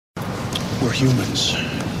We're humans.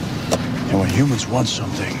 And when humans want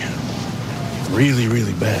something really,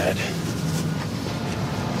 really bad,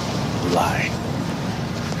 we lie.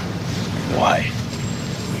 Why?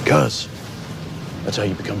 Because that's how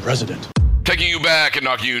you become president. Taking you back and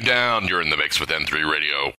knocking you down. You're in the mix with N3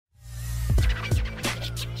 Radio.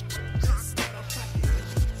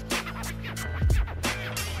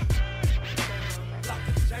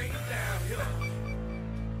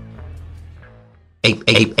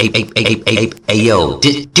 Hey yo, do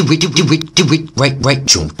it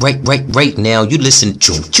right now. You listening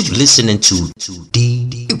to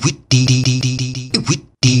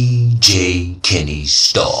DJ Kenni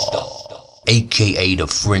Starr, aka the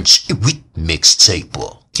French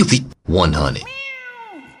Mixtaper 100.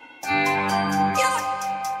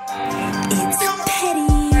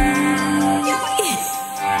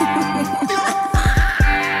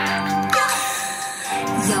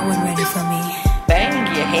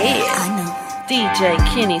 DJ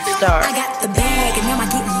Kenni Starr. I got the bag and now I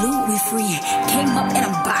get loot, we free. Came up and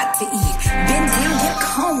I'm about to eat. Been down, yeah,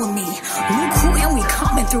 come with me. New crew and we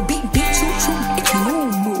coming through. Beat, choo, choo, bitch,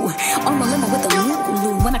 moo. On my limo with the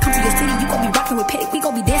Lulu. When I come to your city, you gon' be rocking with Petty. We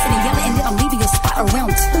gon' be dancing and yelling and then I'm leaving your spot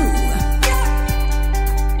around 2.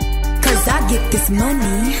 Cause I get this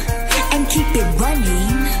money and keep it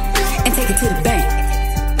running and take it to the bank.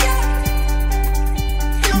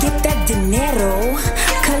 Get that dinero,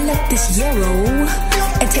 collect this euro,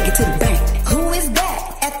 and take it to the bank. Who is that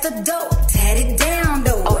at the door? Tat it down,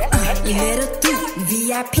 though. Let her through,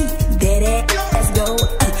 VIP, dead ass go.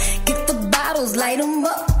 Get the bottles, light them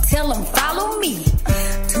up, tell them follow me.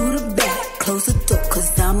 To the back, close the door,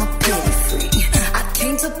 cause I'm a petty freak. I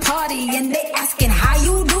came to party and they asking how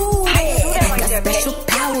you do that. Got special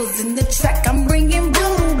powers in the track, I'm bringing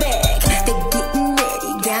boom back. They getting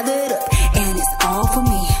ready, gathered up, and it's all for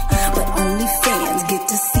me. But only fans get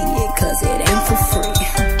to see it, cause it ain't for free.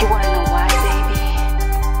 You wanna know why, baby?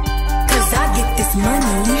 Cause I get this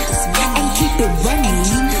money and keep it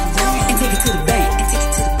running and take it to the bank.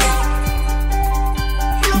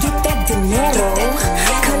 Get that dinero,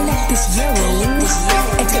 collect this euro,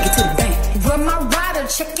 and take it to the bank. Where my rider,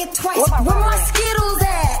 check it twice. Where my Skittles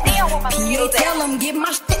at? PA tell them get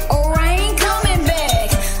my shit or I ain't coming back.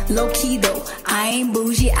 Low key though, I ain't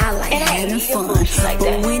bougie, I like having fun.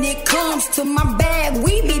 But when it comes to my bag,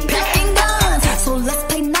 we be packing guns. So let's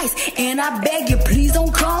play nice, and I beg you, please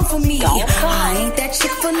don't come for me. I ain't that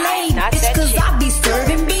Chick-fil-A, bitch, cause I be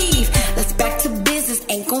serving beef. Let's back to business,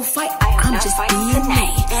 ain't gon' fight, I'm just being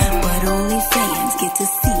nice. But only fans get to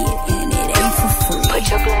see it, and it ain't for free. Put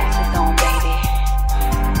your glasses on, baby.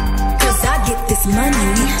 Cause I get this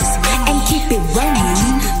money and keep it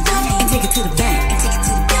running and take it to the bank.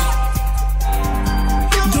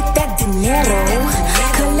 Get that dinero,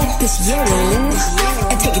 collect this euro,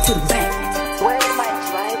 and take it to the bank. Where's my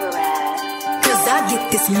driver at? Cause I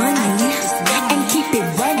get this money and keep it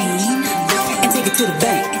running and take it to the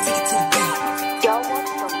bank. Y'all want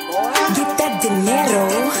some more? Get that dinero,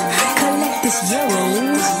 collect this euro,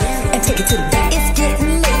 and take it to the bank. It's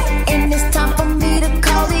getting late and it's time for me to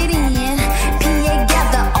call it in. PA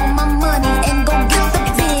gather all my money and go get the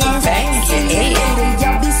bins. See you later,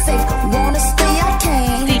 y'all be safe. Wanna stay, I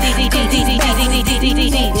can.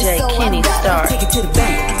 DJ Kenni Starr. Take it to the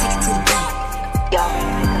bank. Y'all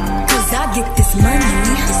ready to go? Cause I get this money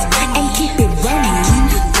and keep it running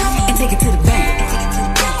and take it to the bank.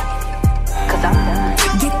 Cause I'm done.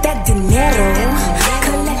 Get that dinero,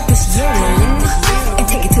 collect this euro, and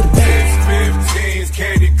take it to the bank. 15s,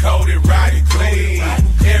 candy coated, riding clean.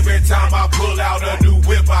 Every time I pull out a new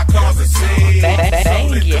whip, I cause a scene.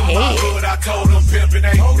 Bang your head. Hood, I told them pimping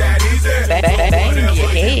ain't that easy. Bang your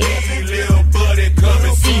head. Little buddy, come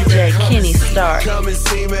and see me. DJ Kenni Starr. Come and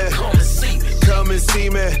see me. Come and see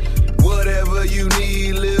me. Whatever you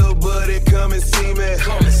need, little buddy, come and see me.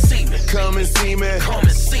 Come and see me. Come and see me. Come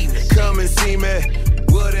and see me. Come and see me.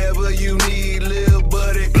 Whatever you need, little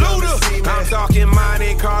buddy, come and see me. I'm talking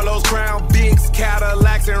Monte Carlos, Crown, Binks,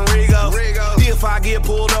 Cadillacs, and Regals. If I get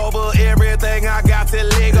pulled over, everything I got's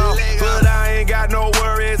illegal. But I ain't got no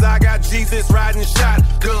worries, I got Jesus riding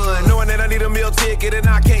shotgun. Knowing that I need a meal ticket and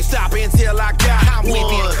I can't stop until I got one.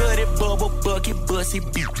 Whipping, cut it, bubble, bucket, bussy,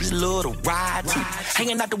 bitches love to ride too.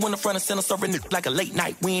 Hanging out the window front and center, serving it like a late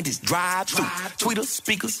night wind is drive through. Tweeters,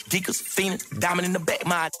 speakers, geekers, fiending, diamond in the back,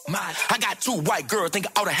 my. I got 2 white girls, think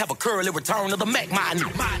I ought to have a curly return of the Mac, my.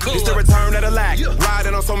 It's the return of the lack.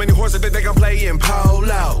 Riding on so many horses that they can play in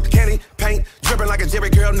polo. Candy paint, dripping like a Jerry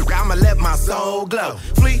girl, I'ma let my soul glow.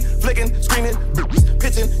 Fleet, flicking, screaming,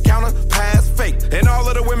 pitching, counter, pass, fake. And all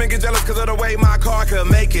of the women get jealous cause of the way my car could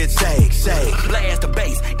make it shake, shake. Blast the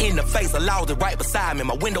bass in the face, allows it right beside beside me.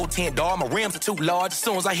 My window tint dark, my rims are too large. As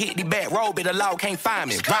soon as I hit the back road, the law can't find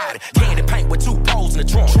me. Ride it, candy paint with 2 poles in the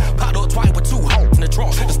trunk. Popped up twice with 2 holes in the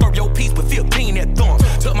trunk. Disturb your piece with 15 at thumb.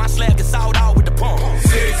 Took my slab and sawed out with the pump.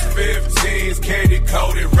 615s, candy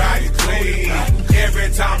coated, ride it clean. Every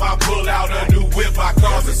time I pull out a new whip, I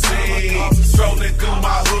cause a scene. Strolling through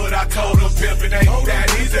my hood, I told them pimpin' ain't that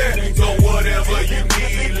easy. So whatever you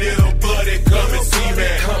need, little buddy, come and see me.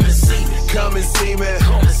 Come and see me. Come and see me.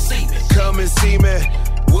 Come and see me. Come and see me.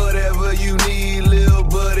 Whatever you need, little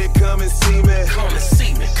buddy, come and see me. Come and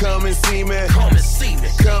see me. Come and see me. Come and see me.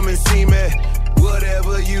 Come and see me.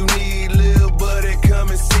 Whatever you need, little buddy, come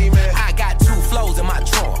and see me. I got 2 flows in my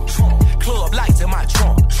trunk. Club lights in my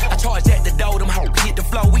trunk. I charged at the door, them hoes hit the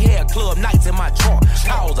floor. We had club nights in my trunk.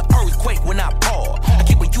 Cause an earthquake when I pour. I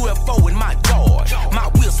keep a UFO in my yard. My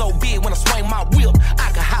wheel so big when I swing my whip,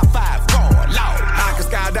 I can high five God, Lord. I can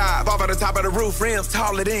skydive off of the top of the roof, rims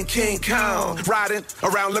taller than King Kong. Riding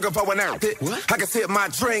around looking for an outfit. I can sip my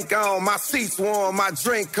drink on, my seats warm, my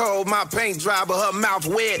drink cold, my paint dry, but her mouth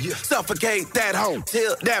wet. Suffocate that hoe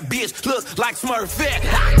till that bitch look like Smurfette.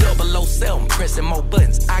 007 pressing more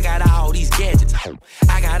buttons. I got all these gadgets.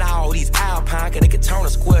 I got all these Alpine, cause they can turn a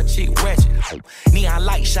square chick ratchet. Neon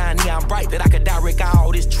light shine neon bright that I could direct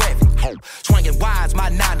all this traffic. Swinging wise, my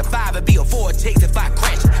 9 to 5 would be a vortex if I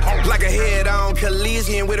crash it. Like a head-on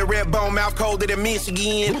collision with a red bone mouth colder than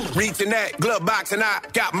Michigan. Reaching that glove box and I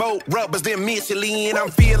got more rubbers than Michelin. I'm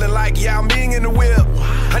feeling like Yao Ming in the whip.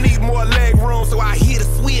 I need more leg room, so I hit a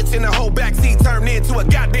switch and the whole backseat turned into a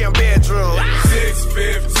goddamn bedroom.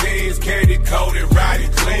 615s, candy coated, ride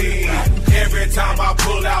it clean. Every time I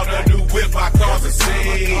pull out a new whip, I cause a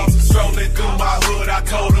scene. Strolling through my hood, I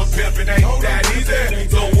told them pimpin' ain't that easy.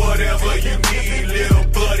 So whatever you need, little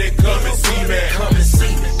buddy, come and see me. Come and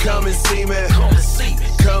see me. Come and see me. Come and see me.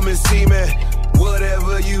 Come and see me.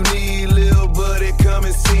 Whatever you need, little buddy, come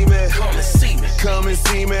and see me. Come and see me. Come and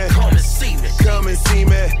see me. Come and see me. Come and see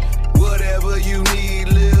me. Whatever you need,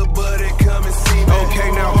 little buddy, come and see me.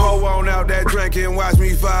 Okay, now pour on out that drink and watch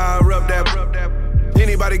me fire up that.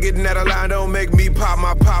 Anybody getting out of line, don't make me pop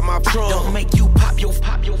my trunk. Don't make you pop your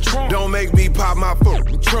trunk. Don't make me pop my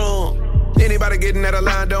trunk. Anybody getting out of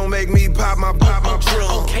line, don't make me pop my trunk.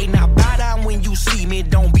 Okay, now bow down when you see me,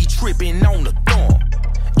 don't be tripping on the thumb.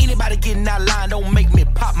 Anybody getting out of line, don't make me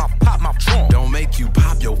pop my trunk. Don't make you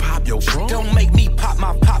pop your trunk. Don't make me pop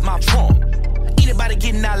my trunk. Anybody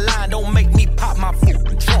getting out of line, don't make me pop my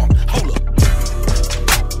trunk. Hold up.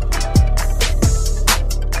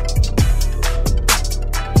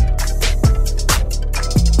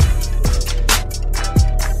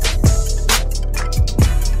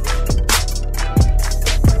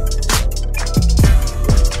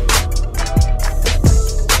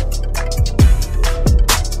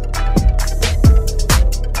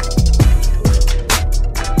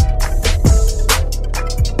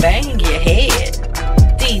 Bang your head.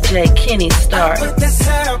 DJ Kenni Starr. Put that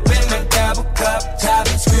syrup in my double cup, top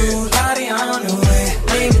and screw, body on the way.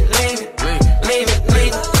 Leave it, leave it, leave it,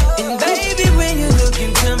 leave it. And baby, when you look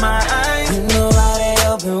into my eyes, you know how they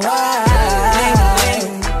open wide. Leave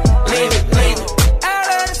it, leave it, leave it. I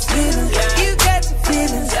love this feeling, you got your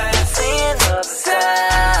feelings, got your feelings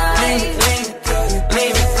upside. Leave it, leave it,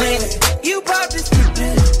 leave it, leave it. You pop this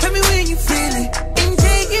stupid, tell me when you feel it, and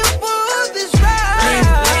take you for this ride.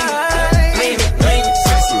 Leave it, leave it.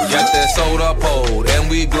 Got that soda pole, and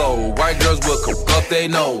we glow. White girls will cook up they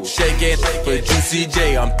nose. Shake it with Juicy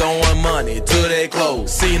J, I'm throwing money to their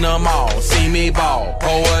clothes. Seen them all, see me ball.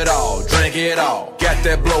 Pour it all, drink it all. Got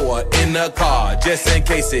that blower in the car, just in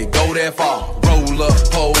case it go that far. Roll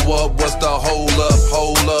up, pull up, what's the hold up,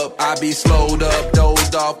 hold up. I be slowed up,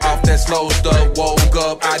 dozed off that slow stuff. Woke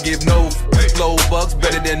up, I give no slow bucks,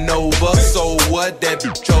 better than no bucks. So what, that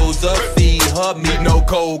bitch chose up, feed her, me no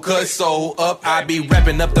cold cut. So up, I be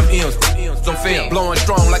wrapping up them M's, some film. Blowing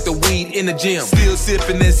strong like the weed in the gym. Still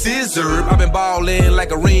sipping that scissor, I been ballin'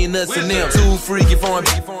 like arenas and them. Too freaky for him,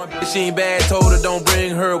 she ain't bad, told her don't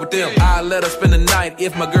bring her with them. I let her spend the night,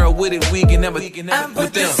 if my girl with it, we can never with them.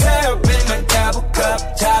 Put the syrup in my double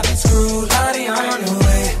cup, top and screw, body on the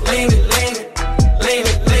way. Leave it, leave it, leave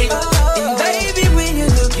it, leave it. And baby, when you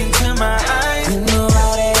look into my eyes, you know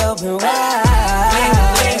how they open wide.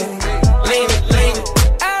 Leave it, leave it, leave it.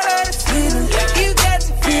 I love this feeling, you got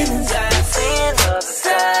your feelings, got your feelings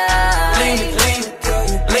upside. Leave it, leave it,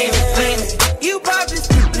 leave it, leave it. You pop this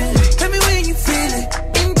stupid, tell me when you feel it,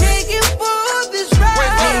 and take you for this ride.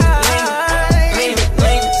 Leave it,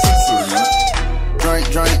 leave it.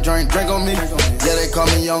 Drink on me. Yeah, they call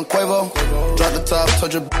me Young Quavo. Drop the top,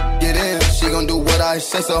 told your get in. She gon' do what I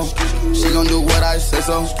say so. She gon' do what I say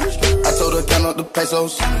so. I told her count up the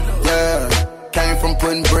pesos. Yeah. Came from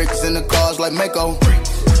putting bricks in the cars like Mako.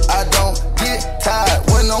 I don't get tired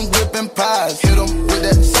when I'm whipping pies. Hit them with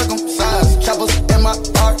that circumcised choppers in my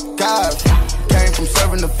archive. Came from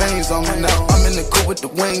serving the fiends on me. Now I'm in the coupe with the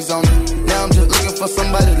wings on me. Now I'm just looking for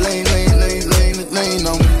somebody lean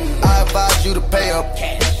on me. I advise you to pay up.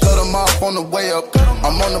 Cut them off on the way up.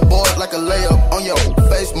 I'm on the board like a layup. On your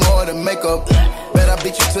face more than makeup. Bet I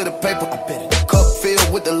beat you to the paper. Cup filled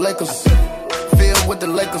with the Lakers. Filled with the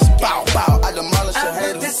Lakers. Bow, bow. I demolish your haters. I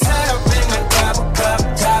put this syrup in my cup,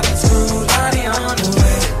 top and screw, honey on the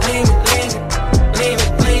way. Leave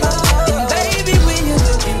it. And baby, when you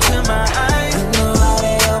look into my eyes, you know how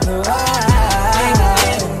they open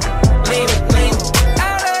wide. Leave it.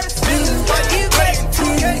 Out of the streets, what you waiting to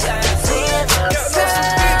get?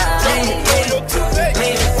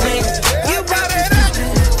 You brought it up.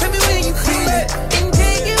 Tell me when you feel it. And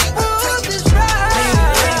take it for this ride.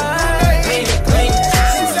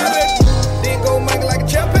 Then go make like a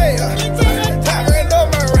champagne. Tiger and on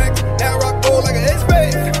my rack. Now rock gold like an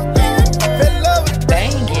X-Bay. Fell in love with the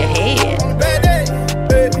Bang your head. on a bad day,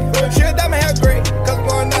 baby. Shit, that man have great. Cause I'm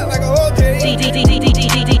going out like a whole J. DJ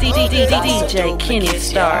Kenni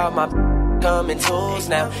Starr. My coming tools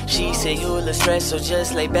now. She said you a little stressed, so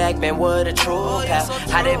just lay back, man. What a true pal.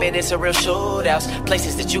 How they been, it's a real shootouts.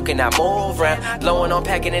 Places that you cannot move around. Blowing on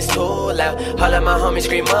packing, it's too loud. All of my homies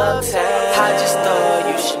scream uptown. I just thought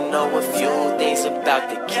you should know a few things about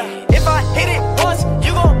the kid. If I hit it once,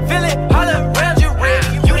 you gon' feel it. Holler around you, ring.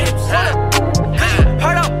 You didn't wanna.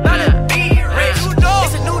 Heard up, not to be rich.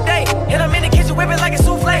 It's a new day, and I'm in the kitchen whipping like a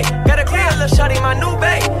souffle. Got a crib, little shawty, my new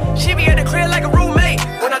bae. She be at the crib like a roommate.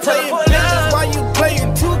 When I tell her pull up, Why you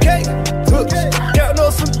playing 2K? Counting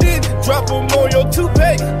on some digits, drop them on your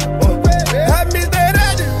toupee. I miss that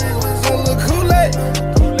attitude, it was on the Kool-Aid.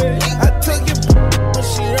 I took your when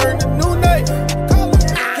she earned a new name.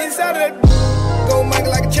 Inside of that go make it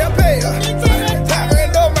like a champagne. Tiger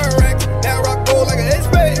and on my rack, now rock gold like an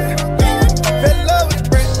X-Bay. Fell in love with the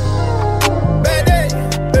brand. Bad day,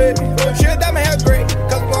 baby. Shit, that man have great.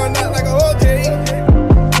 Cause I'm going out like a OJ.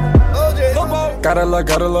 Gotta look,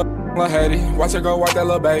 little Hattie. Watch her go walk that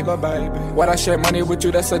little baby. What I share money with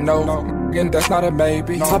you, that's a no. And that's not a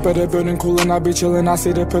maybe. Top of the building, coolin', I be chillin'. I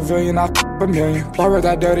see the pavilion, I a million. Play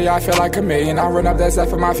that dirty, I feel like a million. I run up that set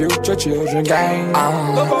for my future children. Gang,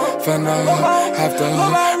 I'm finna have to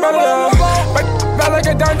run it up. Felt like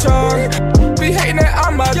a dump truck. Be hating that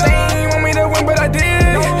I'm a thing. Want me to win, but I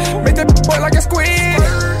did. Make the boy like a squid.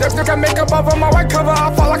 That still got makeup off on my white cover.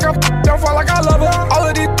 I fall like a don't fall like I love her. All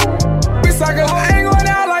of these suckers, I ain't going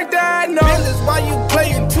out like that, no. Business, why you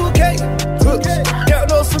playing 2K?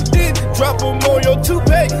 Counting on some digits, drop them on your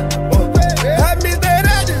toupee. I miss that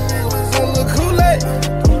attitude, it was on the Kool-Aid.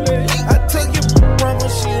 I took your from when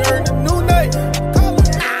she earned a new name.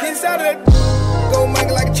 Inside of that go make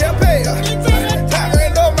it like a champagne. Tiger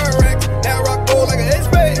and on my rack, now rock gold like an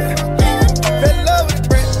X-Bay. Fell in love with the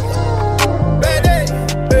brand. Bad day,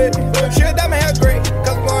 baby. Shit, that man have great.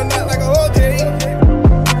 Cause I'm going out like a whole J.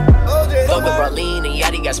 Lean and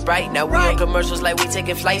Yachty got Sprite. Now we on commercials like we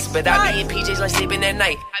taking flights, but I be in PJs like sleeping at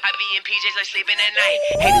night.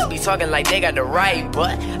 Haters be talking like they got the right,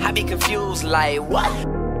 but I be confused like what?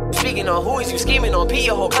 Speaking on who is you scheming on? P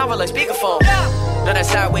your whole convo like speakerphone. No, that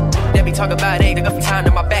side with that be talking about ain't enough time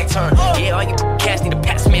to my back turn. Yeah, all you cats need to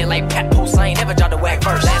pass me like Pat Post. I ain't never dropped a whack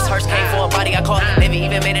verse. Last hearse came for a body I caught. Never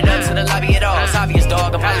even made it up to the lobby at all. It's obvious,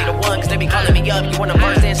 dog. I'm probably the one, cause they be calling me up. You wanna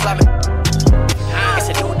burst in sloppy. It's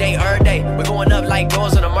a new day, every day. We're going up like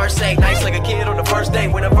doors on a Mercedes. Nice like a kid on the first day.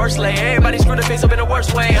 When the verse lay, everybody screw the face up in the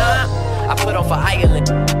worst way, huh? I put on for Ireland.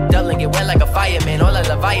 Doubling get wet like a fireman. All that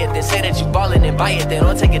Leviathan. Say that you ballin' and buy it then.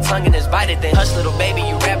 Don't take your tongue and just bite it then. Hush, little baby,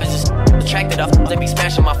 you rappers just attracted up. They be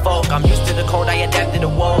smashing my folk. I'm used to the cold, I adapted the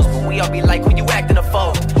walls. But we all be like, who you acting a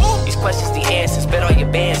foe? These questions, the answers. Bet all your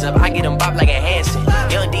bands up. I get them bob like a Hanson.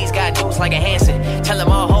 Young D's got juice like a Hanson. Tell them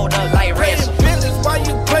all hold up like ransom. Business, why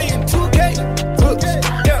you playing 2K?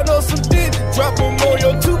 Count on some digits, drop them on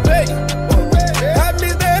your toupee. I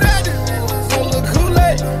miss that attitude, it was on the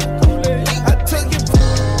Kool-Aid. I took your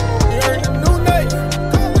you earned a new name.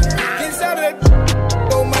 Inside of that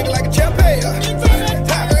go make it like a champagne.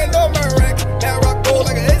 Tiger and on my rack, now rock gold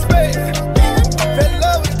like an X-Bay. Fell in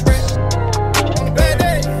love with the brand. Bad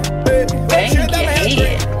day, baby. Bang your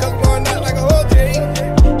head. Cause I'm going out like a whole J.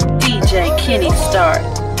 DJ Kenni Starr.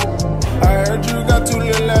 I heard you got too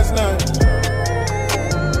little last night.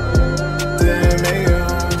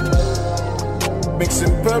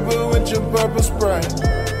 Mixing purple with your purple Sprite.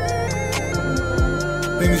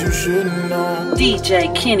 Things you shouldn't know.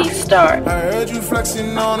 DJ Kenni Starr. I heard you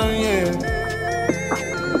flexing on them, yeah.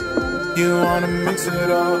 You wanna mix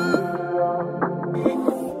it up.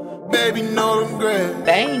 Baby, know them great.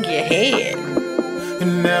 Bang your head.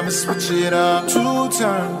 And never switch it up. 2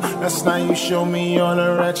 times. Last night you showed me all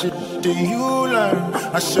the ratchet. Did you learn?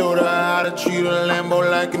 I showed her how to treat a Lambo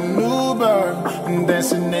like a new bird. And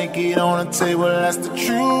dancing naked on a table, that's the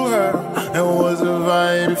true her. It was a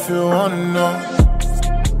vibe if you wanna know.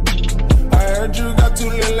 I heard you got too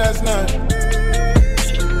lit last night.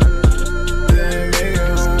 Then make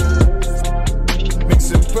it home.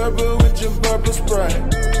 Mixing purple with your purple Sprite.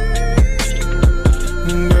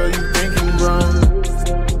 Girl, you think you wrong.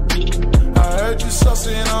 I heard you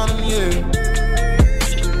saucing on them, yeah.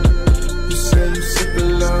 You say you sick of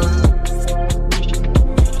love.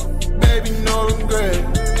 Baby, know them great.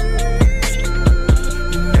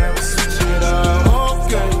 You never switch it up,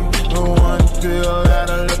 okay. No 1 pill that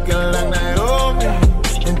are looking like Naomi,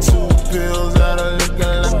 and 2 pills that are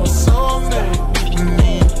looking like my soulmate. You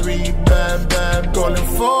need 3 bad, calling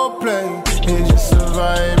foreplay. It's just a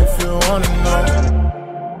vibe if you wanna know.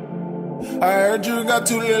 I heard you got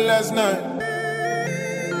too lit last night.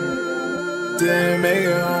 Didn't make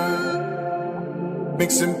it home.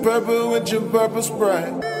 Mixing purple with your purple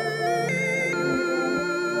Sprite.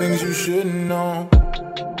 Things you shouldn't know.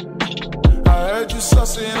 I heard you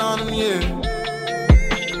saucing on them, yeah.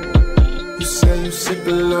 You say you sick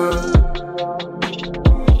of love.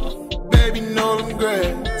 Baby, know them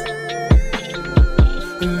great.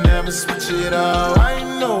 You never switch it up. I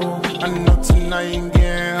know tonight you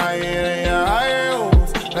getting higher than your higher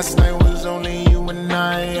hopes. Last night was only you and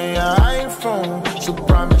I and your iPhone. So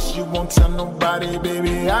promise you won't tell nobody,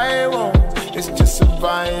 baby, I won't. It's just a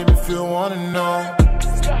vibe if you wanna know.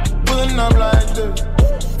 Pulling up like this,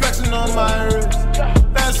 flexing on my wrist.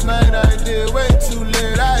 Last night I did way too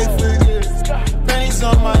late, I forget. Pennies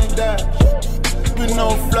on my dash, with no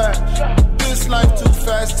flash. This life too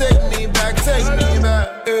fast, take me back, take me back.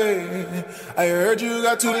 Hey, I heard you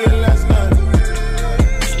got too lit last night.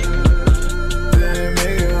 Then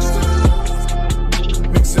make it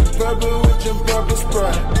home. Mixing purple with your purple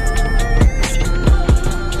Sprite.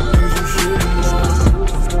 Things you shouldn't know.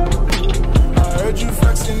 I heard you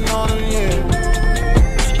flexing on them, yeah.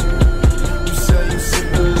 You say you sick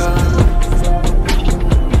of love.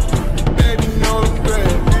 Baby, know them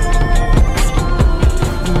great.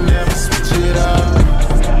 You never switch it up.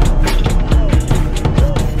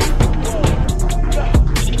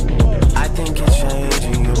 I think you're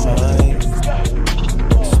changing your mind.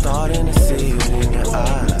 Starting to see it in your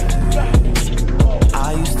eyes. I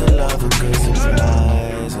used to love a good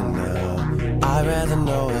surprise, and now I'd rather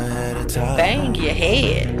know ahead of time. Bang your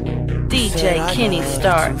head. DJ Kenni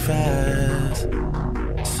Starr.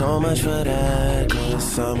 So much for that, cause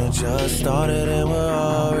summer just started and we're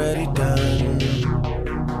already done.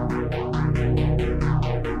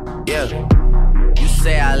 Yeah, you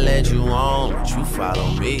say I led you on, but you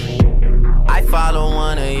follow me. I follow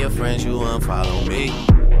one of your friends, you unfollow me.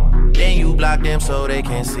 Then you block them so they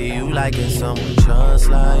can't see you liking someone just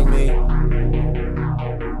like me.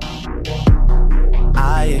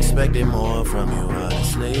 I expected more from you,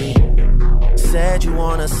 honestly. Said you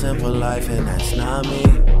want a simple life and that's not me.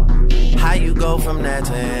 How you go from that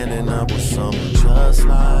to ending up with someone just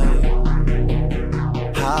like?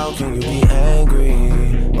 How can you be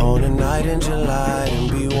angry on a night in July and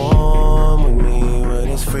be warm with me when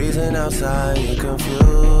it's freezing outside? You're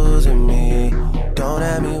confusing me. Don't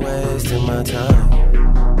have me wasting my time.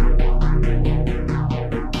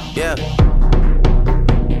 Yeah.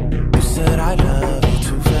 You said I love you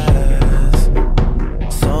too fast.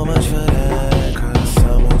 So much for that, cause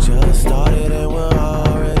summer just started and we're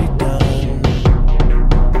already done.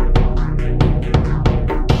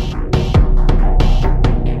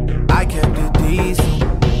 I kept it decent,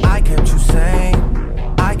 I kept you sane,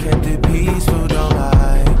 I kept it peaceful, don't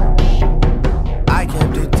lie. I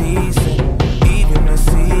kept it decent, even the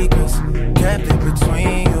secrets, kept it between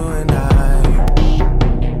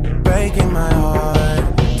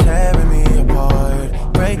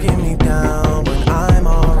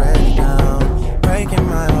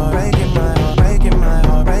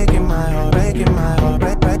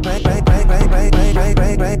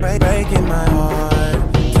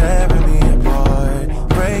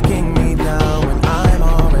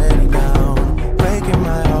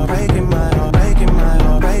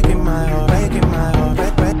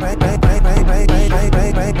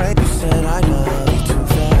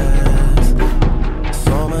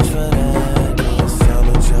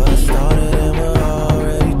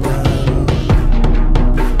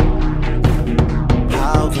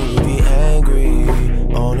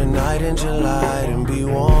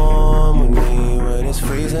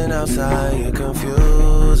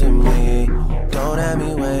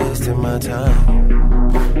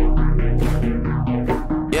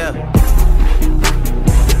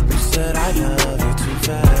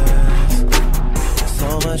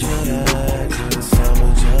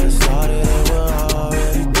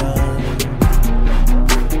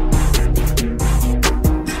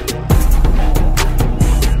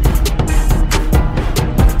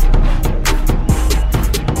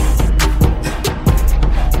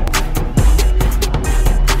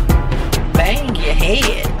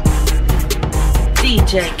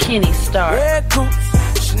DJ Kenni Starr. Red coupe,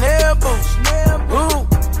 Chanel boots. Ooh,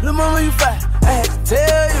 little mama, you fine. I had to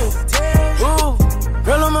tell you. Ooh,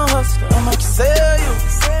 girl, I'm a hustler. I might sell you.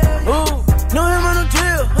 Ooh, know him on the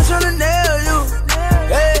drill. I'm tryna nail you.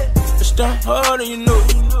 Hey, it's done hard and you know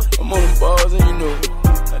it. I'm on them bars and you know it.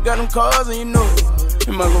 I got them cars and you know it.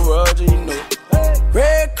 In my garage and you know it.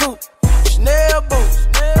 Red coupe, Chanel boots.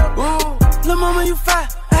 Ooh, little mama, you fine.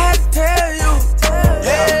 I had to tell you.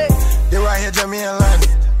 Hey, they right here, just me in London.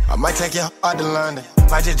 I might take you out to London.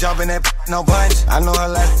 Might just jump in that no bunch. I know her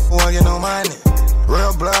last won't get no money.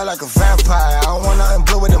 Real blood like a vampire. I don't want nothing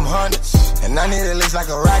blue with them hundreds. And I need at least like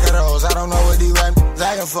a rack of those. I don't know what these rap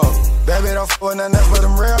acting for. Baby, don't f with nothing else but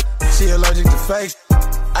them real. She allergic to face.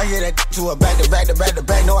 I get that to her back to back to back to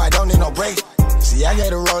back. No, I don't need no break. See, I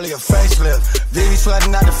gave the rollie a facelift. Vivi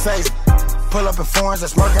flooding out the face. Pull up in foreigns, I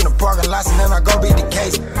smirk in the parking lots, and then I go beat the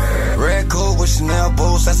case. Red coupe with Chanel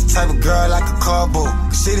boots, that's the type of girl like a car boot.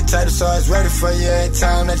 See the title, so it's ready for you every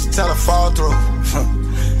time that you tell her fall through.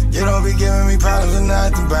 You don't be giving me problems or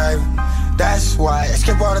nothing, baby. That's why I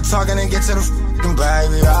skip all the talking and get to the f***ing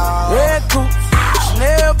baby. Oh. Red coupe,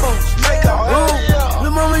 Chanel boots. Ooh,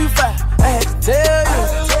 little mama, you fine. I had to tell you.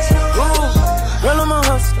 Ooh, girl, I'm a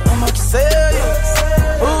hustler, I might sell you.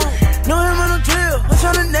 Ooh, know him on the drill, I'm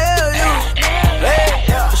tryna nail you. Hey,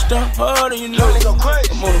 it's done hard and you know it. I'm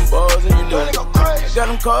on them bars and you know it. Got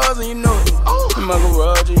them cars and you know it. In my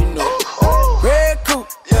garage and you know it. Red coupe,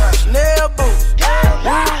 Chanel boots.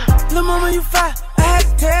 Lil' mama, you fly, I had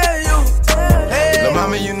to tell you. Hey. Lil'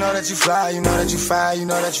 mama, you know that you fly, you know that you fly, you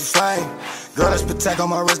know that you flame. Girl, that's Patek on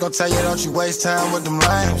my wrist, gon' tell you don't you waste time with them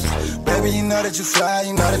lames. Baby, you know that you fly,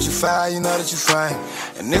 you know that you fly, you know that you flame.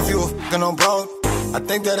 And if you were f***ing on broke, I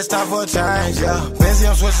think that it's time for a change, yeah. Benzie,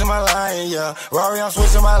 I'm switching my lane, yeah. Rory, I'm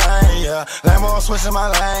switching my lane, yeah. Lambo, I'm switching my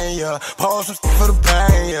lane, yeah. Pour some for the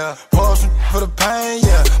pain, yeah. Pour some for the pain,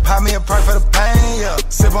 yeah. Pop me a perk for the pain, yeah.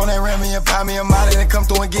 Sip on that Remy and pop me a molly and come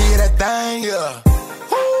through and give you that thing, yeah.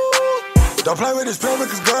 Don't play with this paper,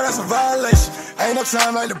 cause girl, that's a violation. Ain't no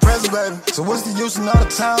time like the present, baby. So what's the use in all the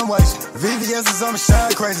time waste? VVS is on me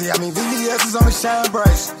shine crazy. I mean, VVS is on me shine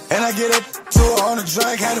brace. And I get it to her on the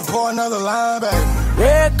drink, had to pour another line, baby.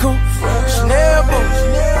 Red coupe, Chanel boots.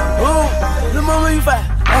 Ooh, little mama, you fine.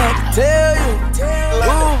 I had to tell you.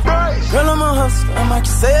 Ooh, girl, I'm a hustler, I might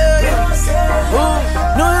sell you. Ooh,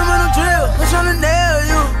 know him on the drill, I'm tryna nail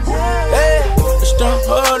you. Hey, it's done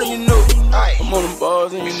hard and you know it. I'm on them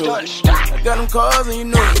bars and you know it. I got them cars and you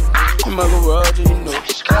know it. In my garage and you know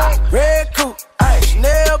it. Red coupe,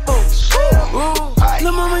 Chanel boots. Ooh,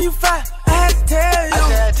 little mama, you fine. I had to tell you.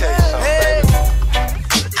 Hey.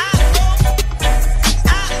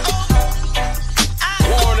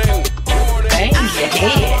 Bang your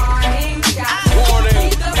head.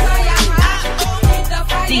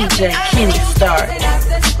 DJ Kenni Starr.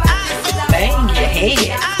 Bang your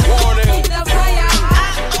head.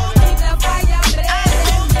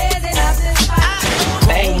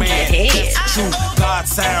 True God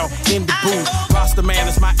sound in the booth. Roster man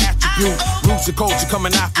is my attribute. Roots of culture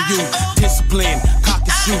coming after you. Discipline, cock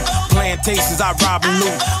and shoot. Plantations, I rob and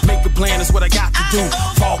loot. Make a plan is what I got to do.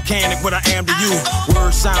 Volcanic, what I am to you.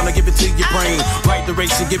 Word sound, I give it to your brain. Write the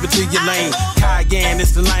race and give it to your lane. Cayenne,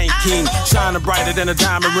 it's the Lion King. Shining brighter than a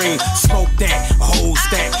diamond ring. Smoke that, a whole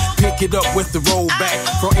stack. Pick it up with the rollback.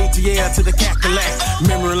 From ATL to the Cadillac.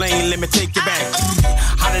 Memory lane, let me take you back.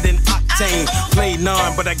 Hotter than octane. Play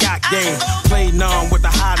none, but I got game. Play none with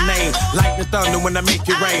a high name. Lightning thunder when I make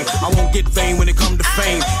it rain. I won't get vain when it come to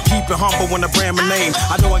fame. Keep it humble when I brand my name.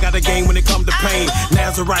 I know I got a game when it come to pain.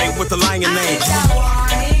 Nazarite with the lion name.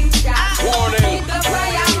 Warning. Keep the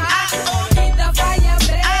fire hot. Keep the fire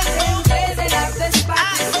blazing. Blazing up the spot.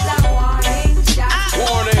 This is a warning shot.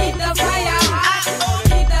 Warning. Keep the fire hot.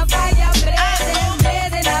 Keep the fire blazing.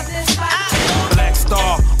 Blazing up the spot. Black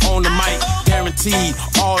Star on the mic. Guaranteed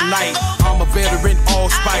all night. I'm a veteran, all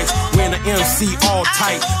spice. When an MC, all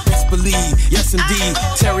tight. Best believe, yes indeed.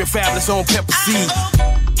 Terry Fabulous on Pepper Seed.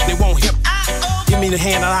 They won't hip. Give me the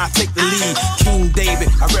hand and I'll take the lead. King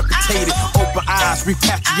David, I reputate it. Open eyes,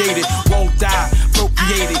 repatriated. Won't die,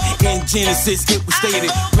 procreated. In Genesis, it was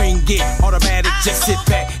stated. Bring it, automatic, just sit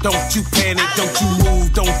back. Don't you panic, don't you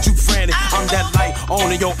move, don't you frantic. I'm that light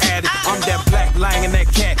on in your attic. I'm that black lion in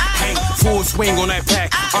that cat. Hang full swing on that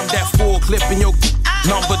back. I'm that full clip in your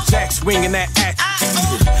lumberjack swinging that act.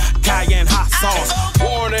 Cayenne hot sauce.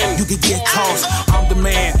 Warning, you could get tossed. I'm the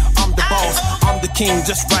man, I'm the boss. I'm the king,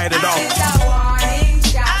 just write it off.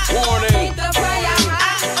 Warning. Keep the fire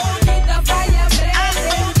hot. Keep the fire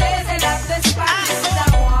blazing. Blazing up the spot. This is a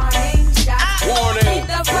warning shot. Warning.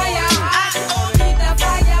 Keep the fire hot. Keep the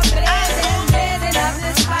fire blazing. Blazing up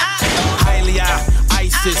the spot. Highly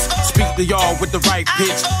to y'all with the right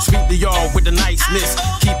pitch. Speak to y'all with the niceness.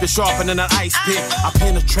 Keep it sharper than an ice pick. I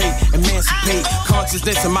penetrate, emancipate.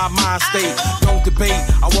 Consciousness in my mind state. Don't debate,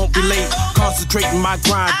 I won't be late. Concentrating my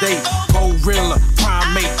grind date. Gorilla,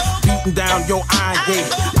 primate. Beating down your iron gate.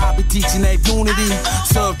 I'll be teaching that unity.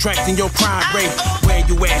 Subtracting your crime rate. Where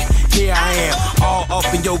you at? Here I am. All up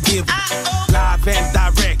in your giving. Live and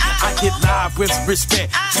direct. I get live with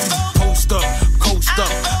respect. Post up, coast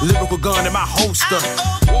up. Lyrical gun in my holster.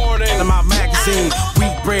 Warning in my magazine.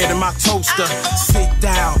 Wheat bread in my toaster. Sit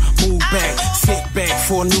down, move back. Sit back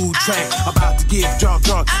for a new track. About to get drunk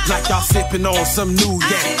like y'all sipping on some new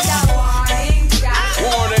yak.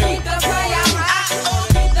 Warning. Keep the fire hot.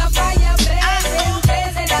 Keep the fire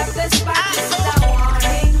blazing up the spot. This is a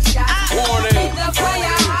warning shot. Warning. Keep the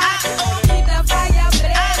fire hot. Keep the fire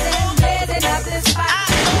blazing up the spot.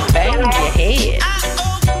 Bang your head.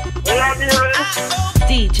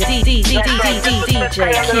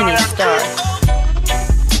 DJ Kenni Starr.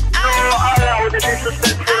 No, I with the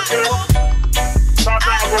disrespectful thing. Not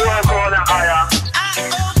that we work on the higher.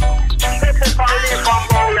 This is family from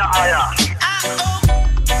Boya higher.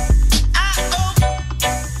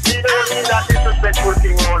 We don't need that disrespectful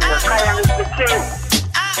thing on here. Lion is the king.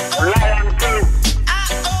 Lion king.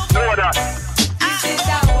 Know that. This is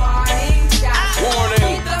a warning shot. Warning.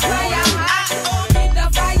 Keep the fire hot. Keep the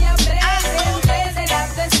fire blazing up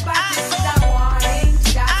the spot. This is a warning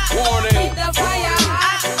shot. Warning. Keep the fire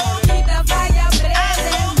hot. Keep the fire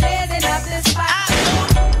blazing up the spot.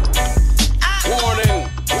 Warning.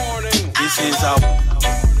 Warning. This is a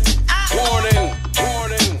warning.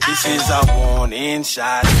 Warning. This is a warning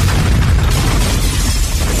shot.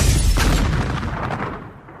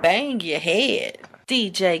 Bang your head.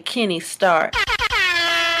 DJ Kenni Starr.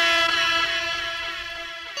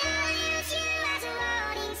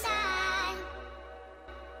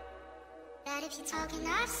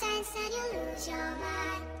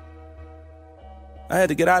 I had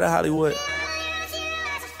to get out of Hollywood,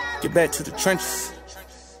 get back to the trenches.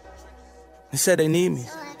 They said they need me.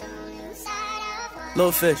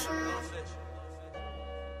 Little fish.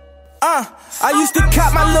 I used to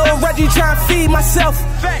cop my little Reggie trying to feed myself.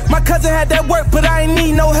 My cousin had that work, but I ain't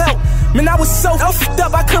need no help. Man, I was so f***ed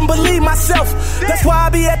up, I couldn't believe myself. That's why I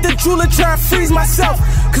be at the jeweler trying to freeze myself.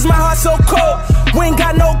 Cause my heart's so cold, we ain't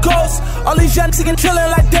got no goals. All these young chickens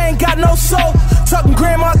chillin' like they ain't got no soul. Talking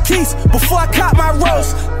Grandma Keys before I caught my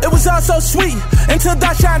rose. It was all so sweet until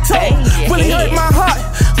Dashawn told. Really hurt my heart,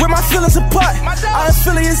 where my feelings apart. Our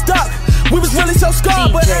affiliates dark. We was really so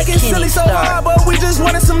scarred, but I get silly so hard, but we just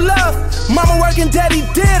wanted some love. Mama working, daddy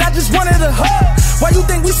did, I just wanted a hug. Why you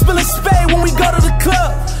think we spillin' spade when we go to the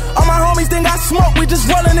club? All my homies think I smoke, we just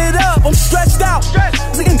rollin' it up. I'm stressed out,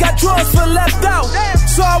 and got drugs for left out.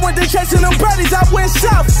 So I went to chasing them birdies, I went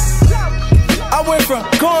south. I went from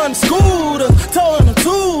going to school to towing the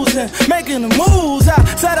tools and making the moves. I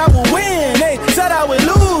said I would win, they said I would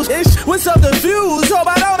lose. Ish, what's up the views? Hope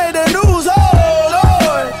I don't make the news. Oh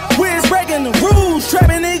Lord, we're breaking the rules,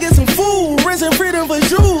 trapping niggas some food, risking freedom for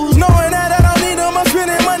Jews. Knowing that I don't need them, I'm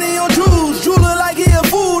spending money on Jews. Jeweler like he a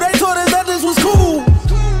fool, they told us that this was cool.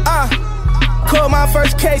 Called my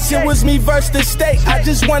first case, it was me versus the state. I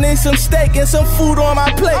just wanted some steak and some food on my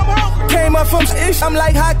plate. Came up from ish, I'm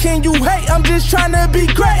like, how can you hate? I'm just trying to be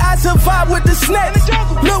great, I survived with the snakes.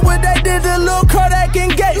 Look what they did to Lil Kodak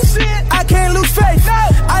and Gates. I can't lose faith,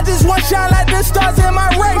 I just want shine like the stars in my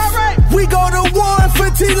race. We go to war and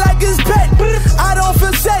fatigue like it's bait. I don't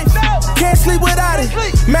feel safe, can't sleep without it.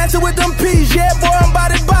 Mantle with them peas, yeah boy, I'm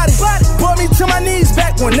body. Brought me to my knees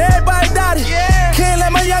back when everybody doubted. Can't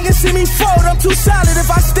let my youngest see me fold, I'm too solid.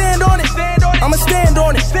 If I stand on it, I'ma stand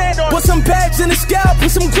on it. Put some bags in the scalp,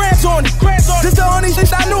 put some grants on it. This the only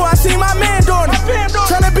shit I knew, I seen my man doing it.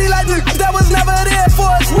 Tryna be like this, that was never there for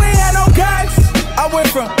us, we ain't had no guys. I went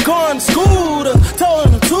from going to school to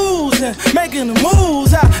towing the tools and making the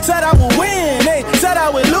moves. I said I would win, they said I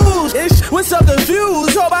would lose. Ish, what's up the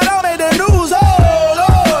views? Hope I don't make the news. Oh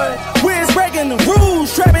Lord, we're breaking the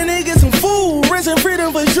rules, trapping niggas some food, risking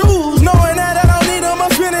freedom for Jews. Knowing that I don't need them,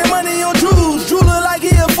 I'm spending money on Jews. Jeweler like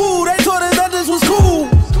he a fool, they told us that this was cool.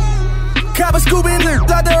 Cop a scooping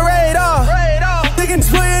out the radar, thinking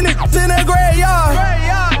putting it in the graveyard.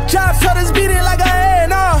 Jobs told us beat it like a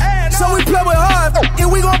A&R. So we play with hard,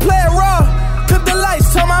 and we gon' play it raw. Clip the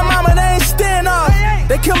lights, told my mama they ain't stand off.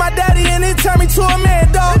 They killed my daddy and it turned me to a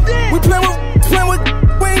man, dog. We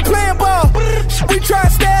we ain't playing ball. We try to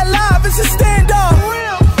stay alive, it's a standoff.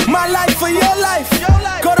 My life for your life,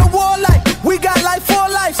 go to war like we got life for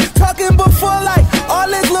life. Talking before life, all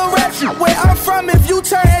this little rap shit. Where I'm from, if you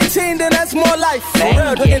turn 18, then that's more life.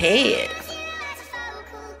 Bang your head.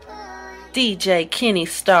 DJ Kenni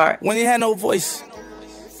Starr. When you had no voice,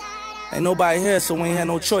 ain't nobody here, so we ain't had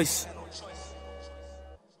no choice.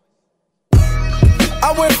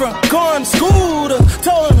 I went from going to school to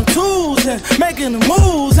towing the tools and making the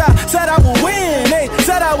moves. I said I would win, they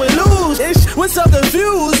said I would lose. Ish, with some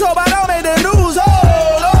confused, hope I don't make the news. Oh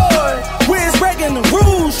Lord, we're breaking the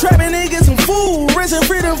rules, trapping niggas some food, risking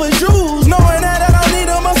freedom for shoes. Knowing that I don't need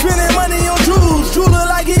them, I'm spending money on jewels. Jeweler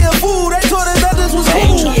like he a fool, they told us that this was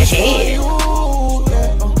cool.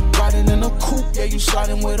 Riding in a coupe, yeah, you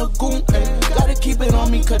sliding with a goon, yeah. Gotta keep it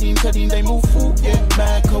on me, cutting, they move food, yeah.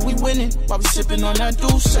 Mad cause we winning, while we sipping on that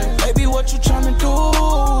deuce, yeah. Baby, what you tryna do,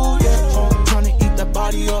 yeah. Tryna eat that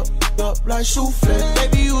body up like souffle.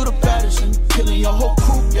 Baby, you the baddest and killing your whole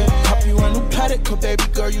crew, yeah. Cop you a new paddock, cause baby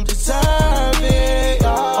girl, you deserve it,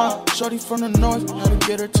 yeah. Shorty from the north, had to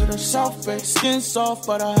get her to the south bay. Skin soft,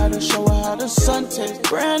 but I had to show her how the sun tastes.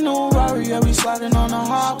 Brand new Rari, yeah, we sliding on the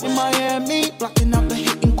hop in Miami, blocking out the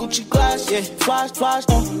hitting Gucci glass, yeah. Flash,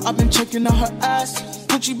 I've been checking out her ass.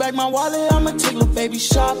 Gucci bag my wallet, I'ma take little baby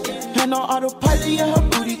shopping. Hand on autopilot, yeah, her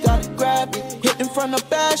booty gotta grab it. Hit in front of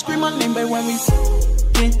bag, scream my name, babe, when we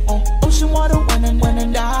on ocean water, when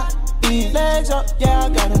and die. Legs up, yeah, I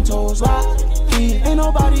got them toes rockin'. Ain't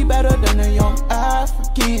nobody better than a young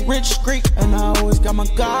African. Rich Greek, and I always got my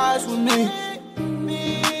guys with me.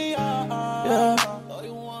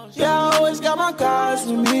 Yeah, I always got my guys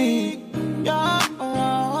with me. Yeah,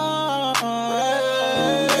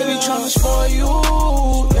 baby, tryna spoil you,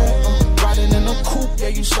 yeah. Riding in a coupe, yeah,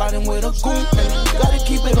 you sliding with a goon, yeah. Gotta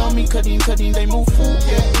keep it on me, cutting, they move food,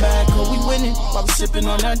 yeah. Mad cause we winning, while we sipping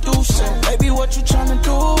on that deuce, yeah. Baby, what you tryna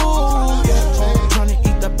do, yeah. Tryna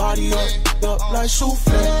eat that body up like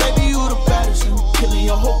souffle. Baby, you the baddest and killing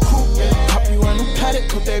your whole crew, yeah. Cop you a new paddock,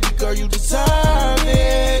 cause baby girl, you deserve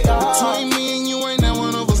it, yeah. Between me and you, ain't that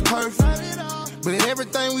one of us perfect, but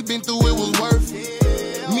everything we been through, it was worth it.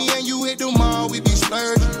 Me and you hit the mall, we be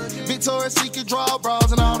splurging. Victoria's Secret draw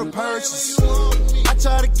bras and all the purses. I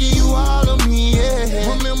try to give you all of me,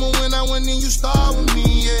 yeah. Remember when I went in, you started with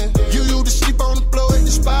me, yeah. You used to sleep on the floor at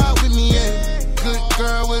the spot with me, yeah. Good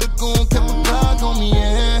girl with a goon, kept a Glock on me,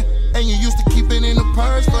 yeah. And you used to keep it in the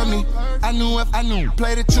purse for me. I knew,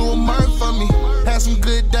 play that you a murk for me. Had some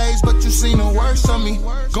good days, but you seen the worst of me.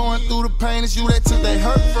 Going through the pain, it's you that took that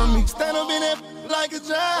hurt from me. Stand up in that like a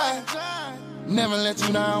giant. Never let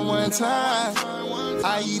you down one time.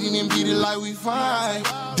 I eat it and beat it like we fine.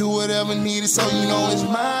 Do whatever needed so you know it's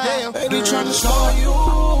mine. Yeah, baby, tryna show you,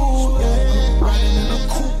 yeah. Riding in a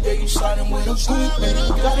coupe, yeah, you sliding with a coupe, yeah.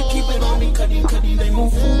 Gotta keep it on me, cutting, they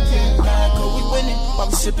move food, yeah. Mad cause we winning, while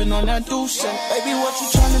we sipping on that deuce, yeah. Baby, what you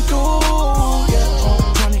tryna do,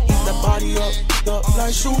 yeah. Tryna eat that body up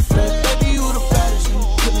like souffle. Baby, you the baddest and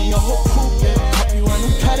killing your whole crew, yeah. Cop you a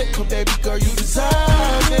new paddock, cause baby girl, you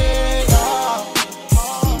deserve it, yeah.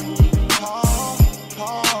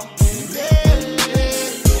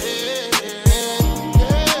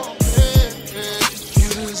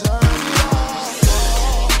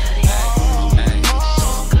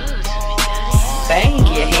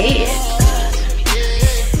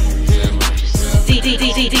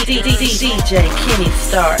 DJ Kenni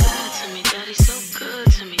Starr.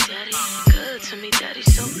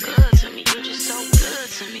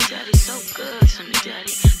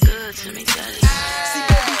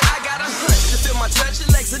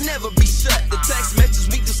 Never be shut. The text messages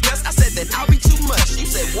we discussed, I said that I'll be too much. You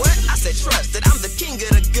said what? I said trust, that I'm the king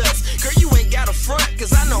of the guts. Girl, you ain't got a front,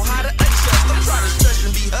 cause I know how to adjust. Don't try to stretch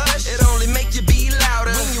and be hushed, it only make you be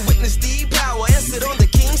louder. When you witness the power and sit on the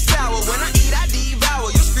king's tower. When I eat, I devour.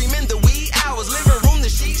 You screaming the wee hours. Living room, the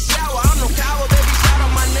sheet shower. I'm no coward, baby, shout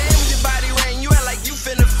out my name. Your body rain, you act like you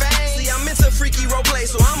finna fame. See, I'm into freaky role play,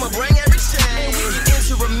 so I'ma bring every chain. And we get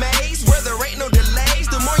into a maze where there ain't no delays.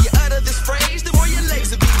 The more you utter this phrase, the more your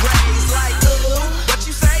legs will be raised. Like, ooh, what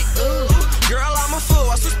you say? Ooh, girl, I'm a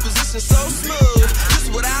fool. I switch positions so smooth. This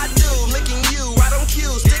is what I do, licking you right on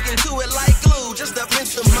cue, sticking to it like glue. Just up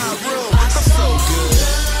into my room. I'm so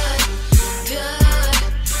good.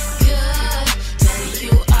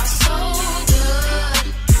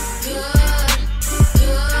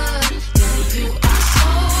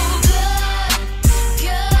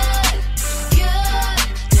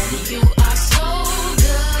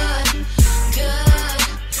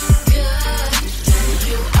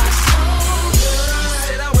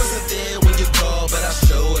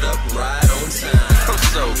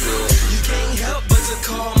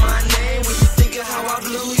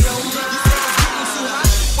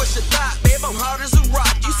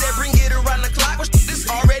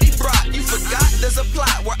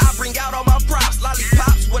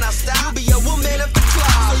 When I stop, you'll be a woman of the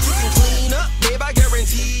clock. So you can clean up, babe, I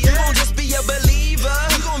guarantee you won't just be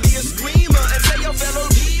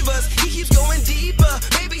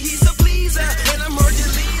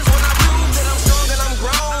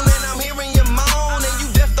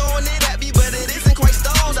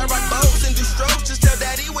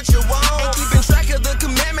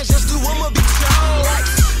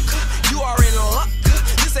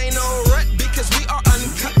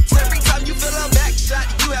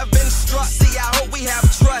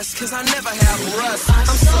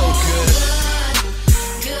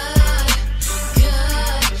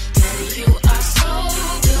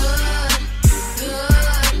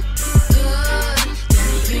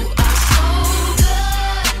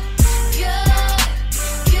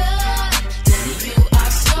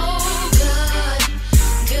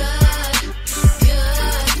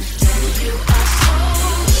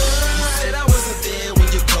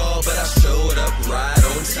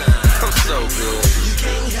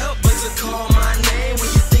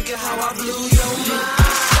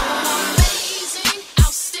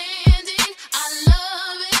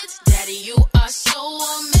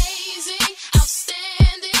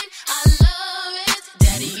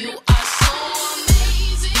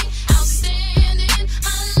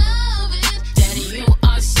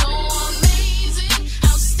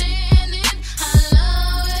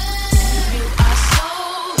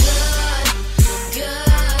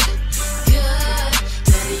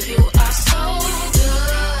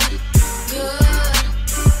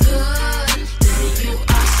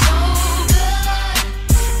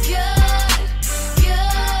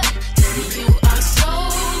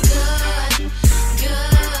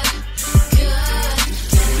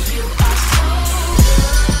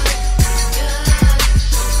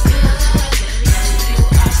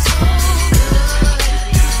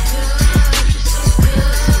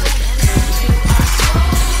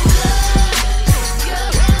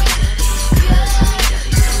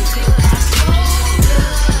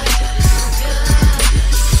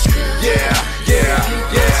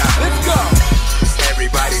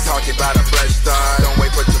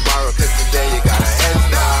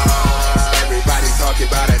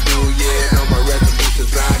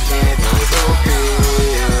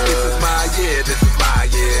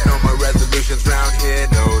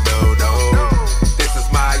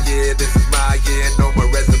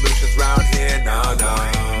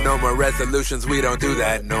resolutions, we don't do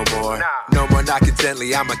that no more. No more knocking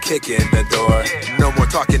gently, I'ma kick in the door. No more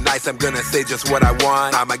talking nice, I'm gonna say just what I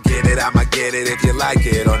want. I'ma get it if you like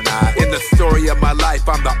it or not. In the story of my life,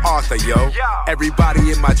 I'm the author, yo.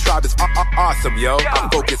 Everybody in my tribe is awesome, yo. I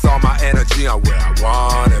focus all my energy on where I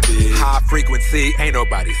wanna be. High frequency, ain't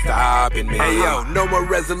nobody stopping me. Hey yo, no more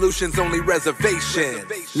resolutions, only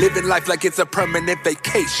reservations. Living life like it's a permanent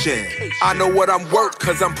vacation. I know what I'm worth,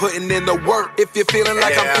 cause I'm putting in the work. If you're feeling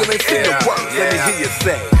like I'm feeling, sing the words. Let me hear you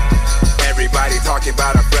say. Everybody talking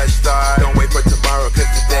about a fresh start. Don't wait for tomorrow, cause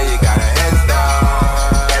today you got a head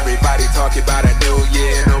start. Everybody talking about a new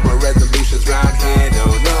year. No more resolutions round here, no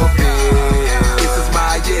fear. This is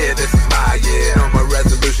my year, this is my year. No more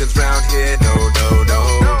resolutions round here, no.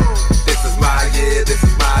 This is my year, this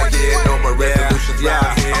is my year. No more resolutions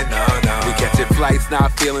round here, no. We catching flights,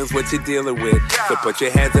 not feelings, what you dealing with. So put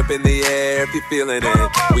your hands up in the air if you're feeling it.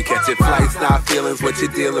 We catching flights, not feelings, what you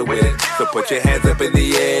dealing with. So put your hands up in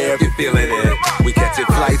the air if you're feeling it. We catching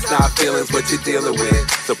flights, not feelings, what you dealing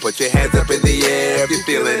with. So put your hands up in the air if you're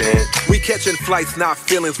feeling it. We catching flights, not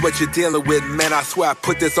feelings, what you dealing with. Man, I swear I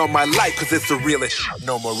put this on my life, cause it's the realest shit.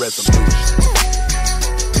 No more resolutions.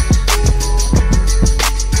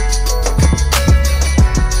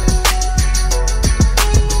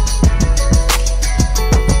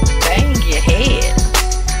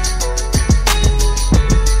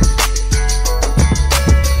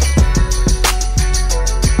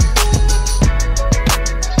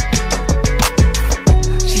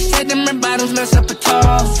 Mess up her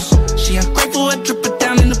toes. She ungrateful, I drip it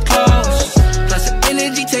down in the clothes. Plus her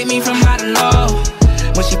energy take me from high to low.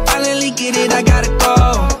 When she finally get it, I gotta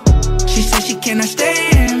go. She said she cannot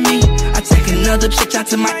stand me. I take another trip out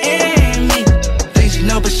to Miami. Things you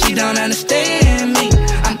know, but she don't understand me.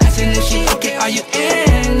 I'm asking if she okay, are you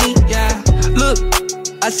in me? Yeah. Look,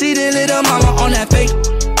 I see the little mama on that fake.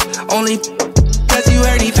 Only cause you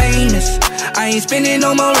already famous. I ain't spending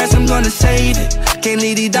no more rest, I'm gonna save it. Can't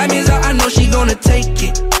leave these diamonds out, I know she gonna take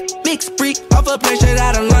it. Big freak off a plane straight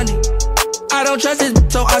out of London. I don't trust it,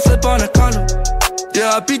 so I slip on a condom.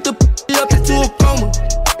 Yeah, I beat the up into a coma.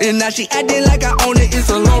 And now she acting like I own it, it's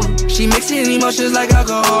a loner. She mixing emotions like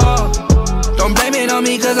alcohol. Don't blame it on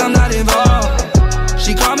me, cause I'm not involved.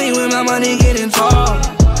 She call me when my money get involved.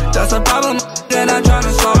 That's a problem that I'm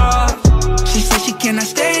tryna solve. She said she cannot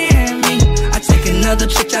stand me. I take another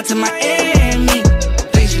trip out to Miami.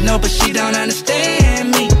 Things you know, but she don't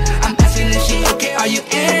understand me. I'm asking if she okay, are you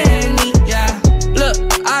in me? Yeah. Look,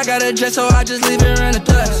 I got a dress, so I just leave her in the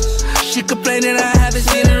dust. She complaining I haven't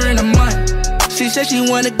seen her in a month. She said she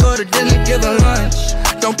wanna go to dinner, give her lunch.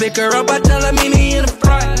 Don't pick her up, I tell her meet me in the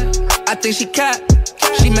front. I think she cat,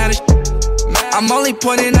 she mad as I'm only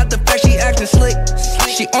pointing out the fact she acting slick.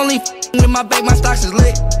 She only with my bank, my stocks is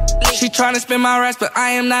lit. She tryna spend my rest, but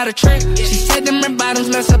I am not a trick. She said them red bottoms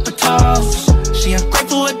mess up her toes. She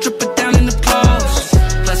ungrateful, I drip it down in the clothes.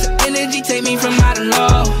 Plus her energy take me from high to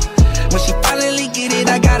low. When she finally get it,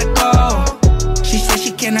 I gotta go. She said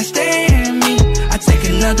she cannot stand me. I take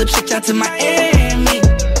another trip out to Miami.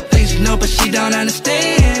 Things you know, but she don't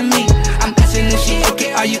understand me. I'm asking if she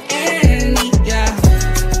okay, are you in me? Yeah.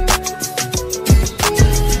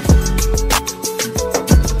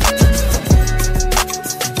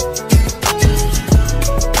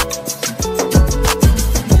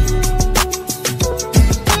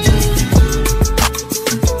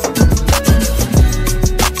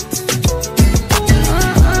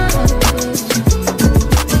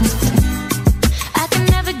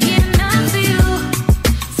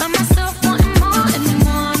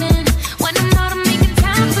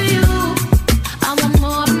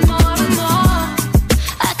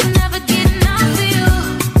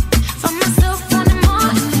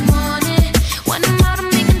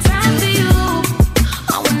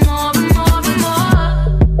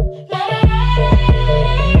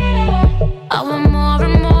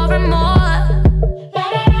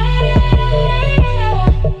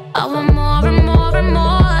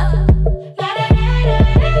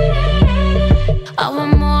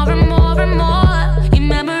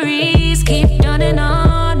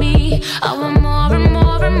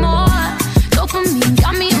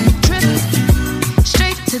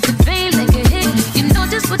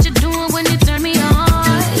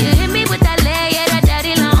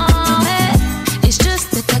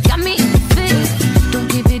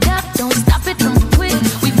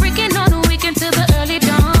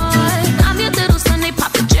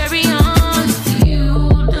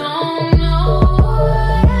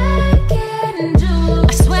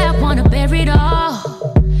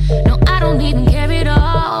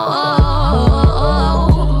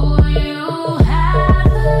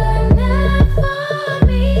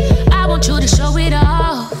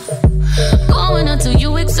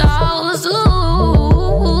 exhaust.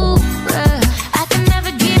 Ooh, I can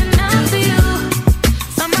never get enough of you.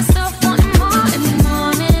 Find myself wanting more in the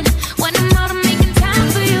morning when I'm out, I'm making time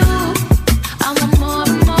for you. I want more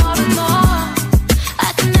and more and more.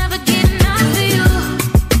 I can never get enough of you.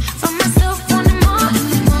 Find myself wanting more in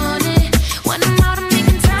the morning when I'm out, I'm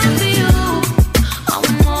making time for you. I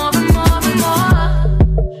want more and more and more.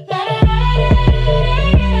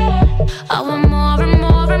 I want more and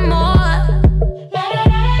more and more.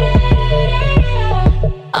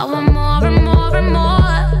 I want more and more and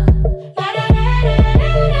more.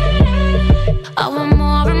 I want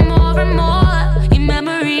more and more and more. Your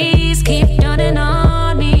memories keep dawning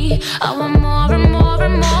on me. I want more and more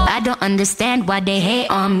and more. I don't understand why they hate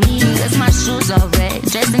on me, cause my shoes are red,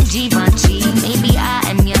 dressed in Givenchy. Maybe I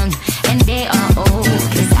am young and they are old,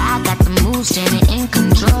 cause I got the moves, standing in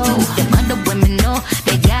control. Them other women know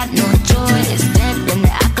they got no choice. Then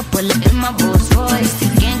I could pull it in my Rolls Royce. He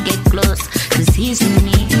can't get close, cause he's with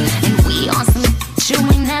me. And we on some you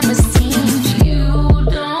ain't never seen. You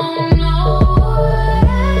don't know what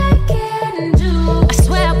I can do. I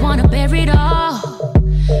swear I wanna bear it all.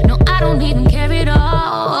 No, I don't even care at all.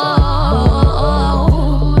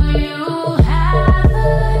 You have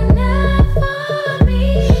enough of me.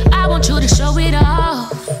 I want you to show it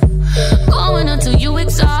off. Going until you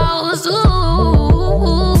exhaust.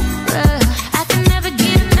 Ooh, I can never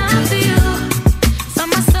get enough of you. Find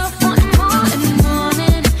myself wanting more in the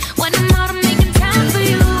morning when I'm out, I'm making time for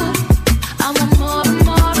you. I want more and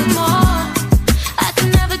more and more. I can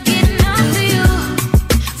never get enough of you.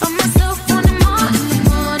 Find myself wanting more in the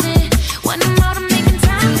morning when I'm out, I'm making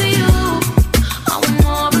time for you. I want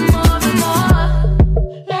more and more and more.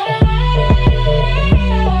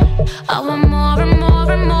 I want more and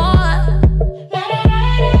more and more.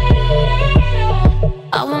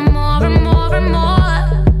 I want more and more and more.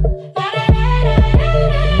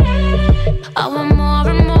 I want more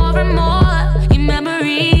and more and more. Your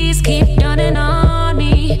memories keep dawning on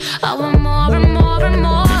me. I want more and more and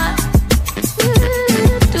more.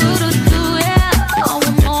 Do-do-do, yeah. I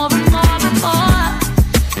want more and more and more.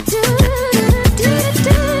 Do-do-do-do-do.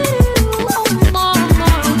 I want more and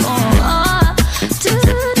more and more.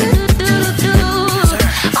 Do-do-do-do-do.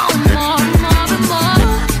 I want more and more and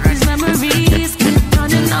more. These memories keep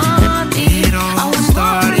dawning on me. I want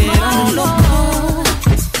more and more and more.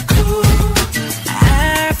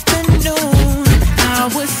 Afternoon, I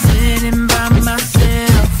was sitting by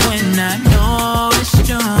myself when I noticed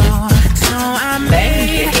you. So I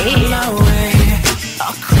made my way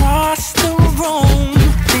across the room,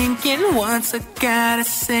 thinking what's I gotta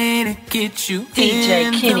say to get you DJ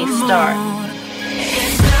in Kenni the Starr. mood.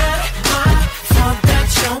 It's not my fault that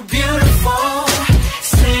you're beautiful.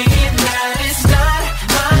 Saying that it's not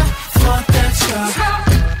my fault that you're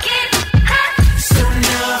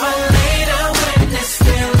sooner or later when this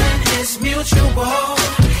feeling is mutual.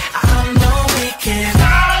 I know we can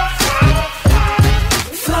fly,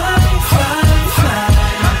 fly, fly.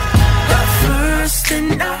 The first thing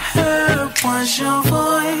I heard was your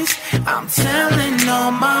voice. I'm telling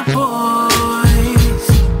all my boys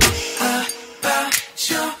about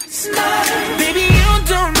your smile. Baby, you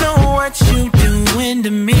don't know what you doing to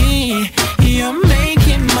me. You're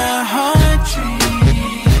making my heart dream.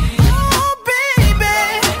 Oh, baby,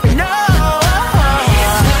 no.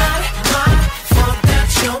 It's not my fault that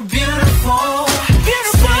you're beautiful.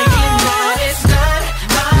 Saying that it's not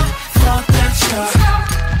my fault that you're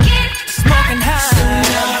smoking high.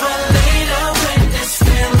 Sooner or later when this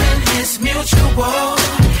feeling is mutual,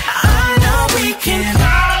 I know we can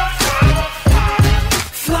fly,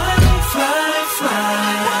 fly, fly.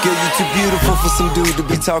 Girl, you too beautiful for some dude to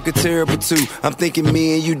be talking terrible to. I'm thinking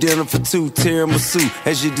me and you dinner for two, tiramisu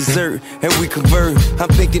as your dessert, and we convert. I'm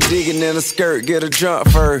thinking digging in a skirt, get a jump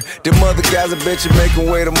for her. Them other guys, I bet you make them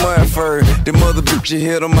wait a month for her. Them other bitch, you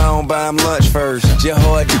hit them, I don't buy them lunch first. Your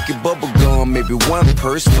hard to get bubble gum, maybe one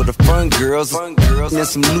purse for the fun girls, and then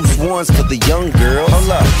some loose ones for the young girls.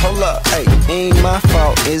 Hold up, hey, ain't my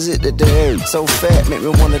fault, is it? That the air so fat, make me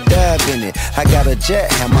wanna dive in it. I got a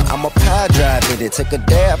jackhammer, I'm a pie drive in it. Take a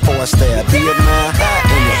dab for a stab, be a man hot in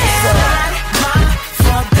it. What's up? My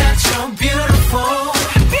fault that you're beautiful.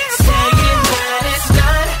 Saying that it's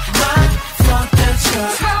not my fault that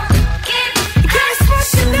you're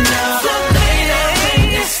sooner or later when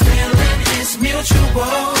this feeling is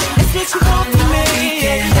mutual. I know we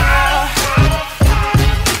can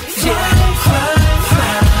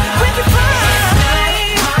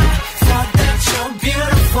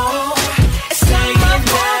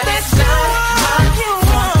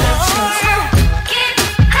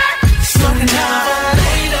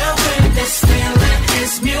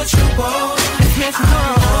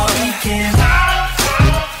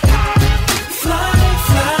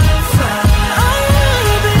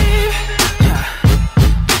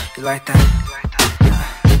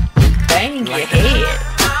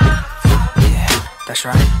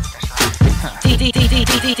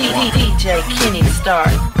DJ Kenni Starr.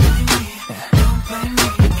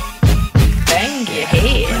 Bang your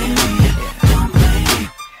head.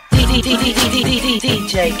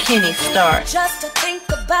 DJ Kenni Starr. Just to think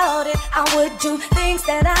about it, I would do things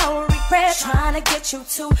that I would regret. Trying to get you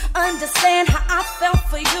to understand how I felt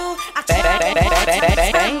for you. I tried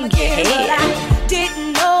bang your head. But I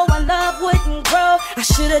didn't know our love wouldn't grow. I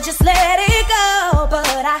should've just let it go,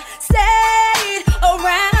 but I stayed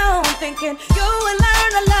around thinking you would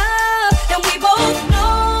learn to love. And we both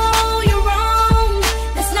know you're wrong.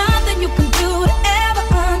 There's nothing you can do to ever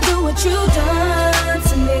undo what you done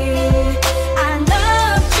to me.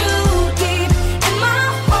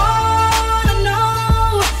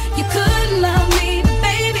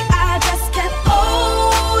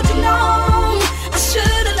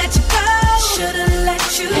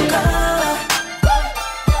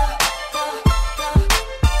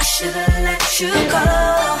 You go.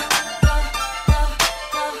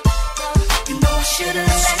 You know I should've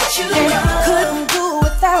let you go. Couldn't do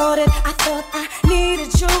without it. I thought I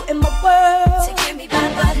needed you in my world to get me by,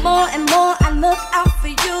 but more and more I look out for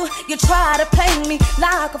you. You try to play me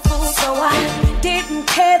like a fool, so I didn't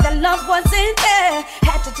care that love wasn't there.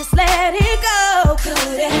 Had to just let it go.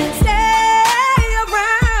 Couldn't stay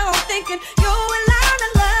around thinking you would learn to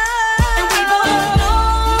love. And we both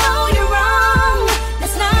know you're wrong.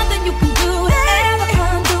 There's nothing you can do.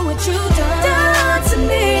 You done to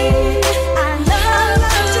me. I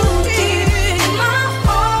love you deep in my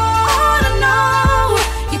heart. I know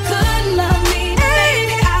you couldn't love me,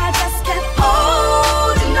 baby. I just kept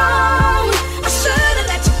holding on. I should've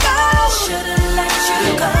let you go. Should've let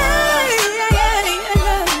you go.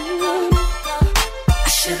 I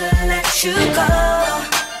should've let you go.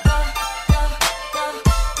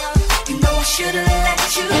 You know I should've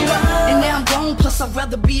let you go. And now I'm gone, plus I'd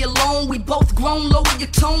rather be alone. We both grown, lower your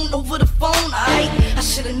tone over the phone. I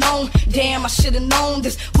should've known, damn, I should've known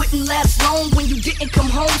this wouldn't last long when you didn't come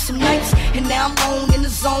home some nights. And now I'm on in the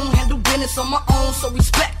zone, handle business on my own. So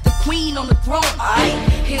respect the queen on the throne.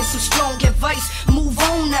 Here's some strong advice, move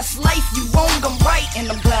on, that's life. You wrong, I'm right,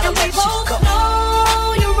 and I'm glad I let you go. And we both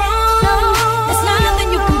know you're wrong. There's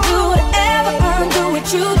nothing you can do to ever undo what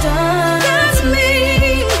you done to me.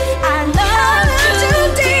 I love you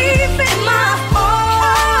deep in my heart. I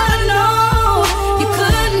know you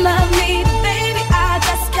couldn't love me, baby. I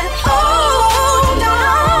just kept holding on.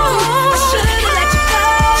 I should've let you go.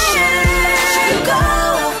 Should've let you go.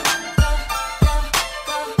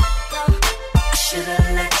 I should've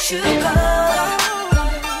let you go.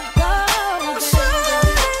 I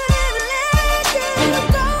should've let you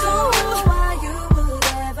go. Don't know why you would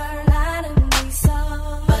ever lie to me so,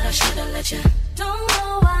 but I should've let you. Don't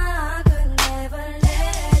know why I could never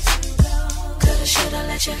let you go. Coulda, shoulda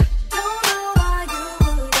let you. Don't know why you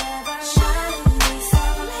would ever lie to me so.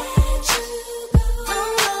 Let you go.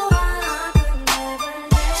 Don't know why I could never let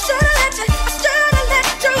you. Shoulda let you. I shoulda let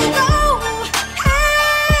you go.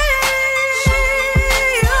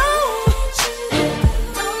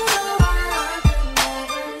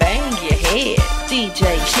 Bang your head, DJ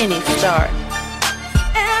Kenni Starr.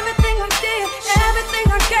 Everything I did, everything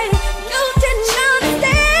I gave, you didn't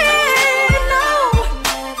understand. No.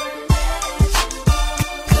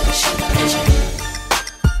 Coulda, shoulda let you.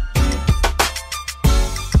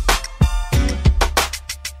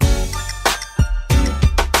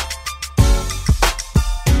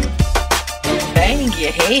 Bang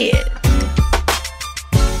your head.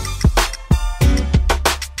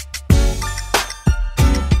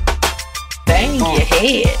 Bang your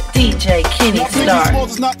head, DJ Kenni Starr. Biggie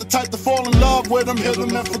Smalls is not the type to fall in love with him, hit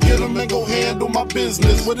him and forget him and go handle my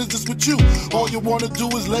business. What is this with you? All you wanna do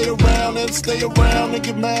is lay around and stay around and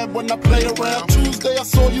get mad when I play around. Tuesday I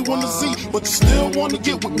saw you on the Z, but you still wanna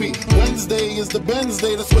get with me. Wednesday is the Benz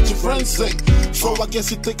day, that's what your friends say. So I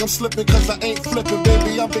guess you think I'm slipping cause I ain't flipping,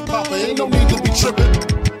 baby. I'm Big Papa, ain't no need to be tripping.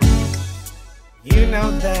 You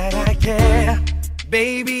know that I care,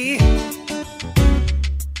 baby.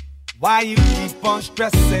 Why you keep on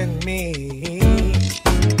stressing me?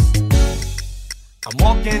 I'm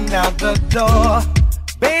walking out the door,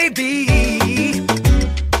 baby.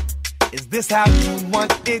 Is this how you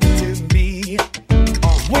want it to be?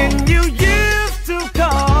 When you used to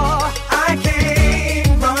call, I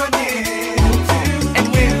came running to. And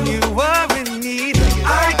when you were in need,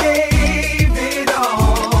 I gave it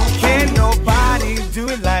all. Can't nobody do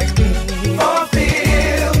it like me.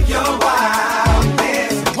 Fulfill your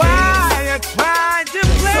wildness. Why you trying to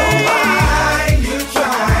play? So why you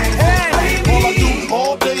trying to play me? All I do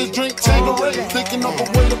all day is drink Tanqueray, thinking of a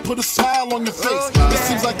way to put a smile on your face. It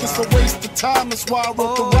seems like it's a waste of time, that's why I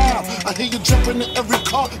wrote the rhyme. drive. I hear you jumping in every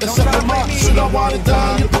car except for mine. Should I wind it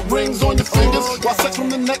down? You put rings on your fingers while sex from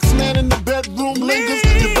the next man in the bedroom lingers.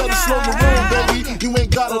 You better slow the room, baby. You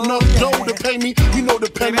ain't got enough dough to pay me. You know the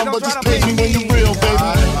pay number, just pay me when you're real, baby.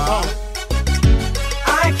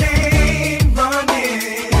 I came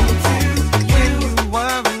running to you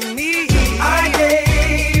were in need. I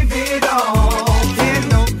gave it all.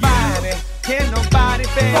 Can nobody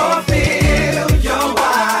fulfill your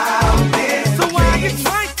wildness? So why you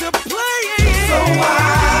trying to play it? So why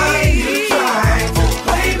you trying to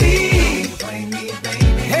play me? Play me,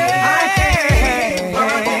 baby. Hey, I came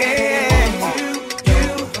running to you.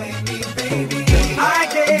 Play me, baby. I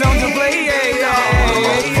gave don't you play it?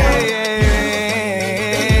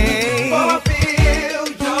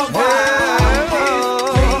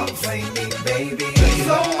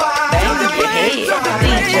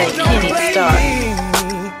 DJ Kenni Starr.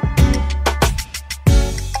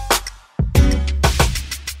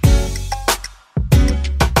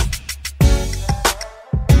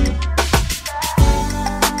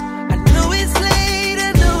 I know it's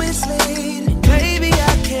late, baby, I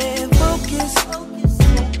can't focus.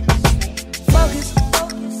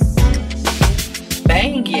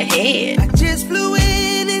 Bang your head. I just flew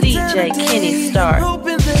in DJ Kenni Starr.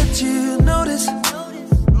 hoping that you notice.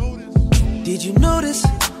 Did you notice?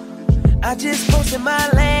 I just posted my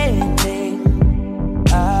landing.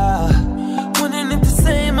 Wondering if the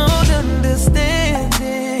same old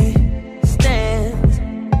understanding stands.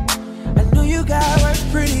 I know you got work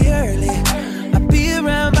pretty early. I'll be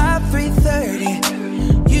around by 3:30.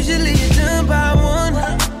 Usually you're done by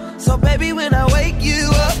 1. So baby, when I wake you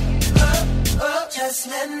up, just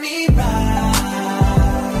let me ride.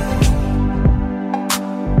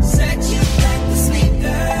 Set you back to sleep,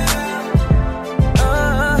 girl.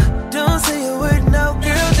 Don't say a word, no,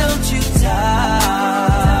 girl, don't you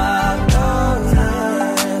talk.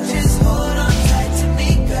 Just hold on tight to me,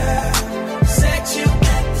 girl. Set you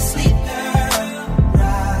back to sleep, girl.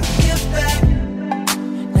 Rock your back.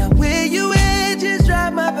 Now where you at, just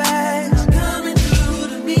drive my back. I'm coming through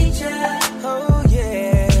to meet ya. Oh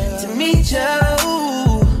yeah, to meet ya.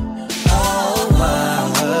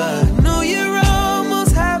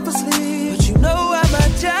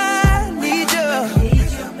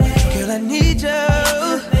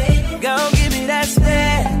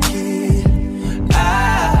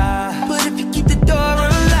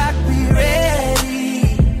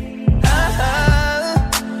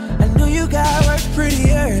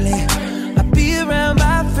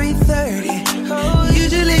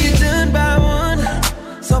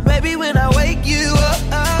 Baby, when I wake you up,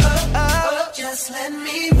 just let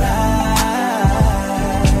me ride.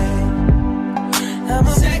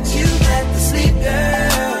 I'ma set you back to sleep,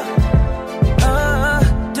 girl.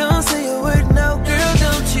 Don't say a word, no, girl,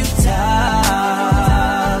 don't you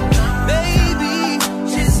talk. Baby,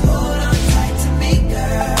 just hold on tight to me,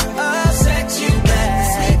 girl. I'll set you back to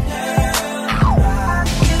sleep, girl. Rock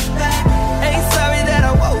your back. Ain't sorry that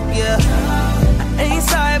I woke you. I ain't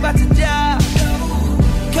sorry about the job.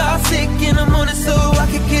 Call sick in the morning so I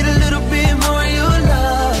could get a little bit more of your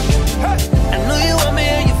love. I know you want me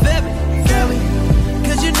and you feel me,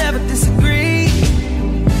 cause you never disagree.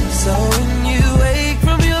 So when you wake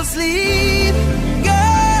from your sleep,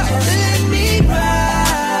 girl, let me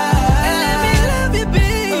ride. And let me love you,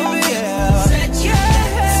 baby. Oh, yeah. Set you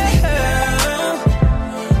back, girl.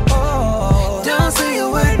 Oh, don't say a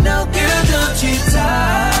word, no, girl, don't you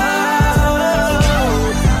talk.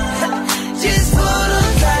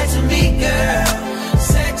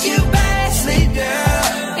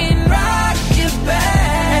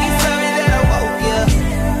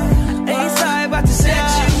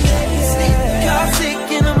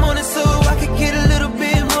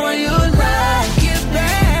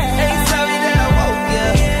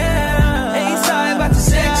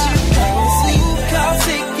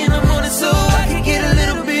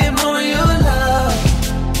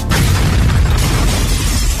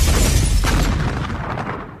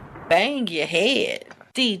 Bang your head.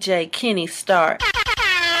 DJ Kenni Starr.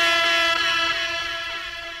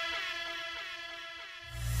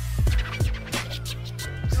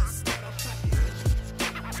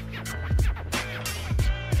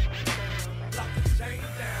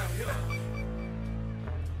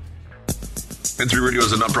 N3 Radio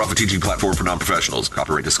is a non-profit teaching platform for non-professionals.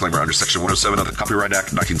 Copyright disclaimer under Section 107 of the Copyright Act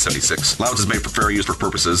of 1976. Allowance is made for fair use for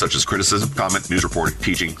purposes such as criticism, comment, news reporting,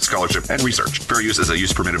 teaching, scholarship, and research. Fair use is a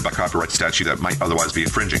use permitted by copyright statute that might otherwise be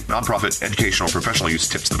infringing. Non-profit, educational, or professional use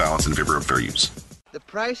tips the balance in favor of fair use. The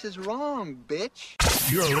price is wrong, bitch.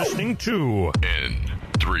 You're listening to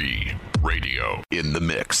N3 Radio in the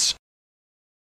mix.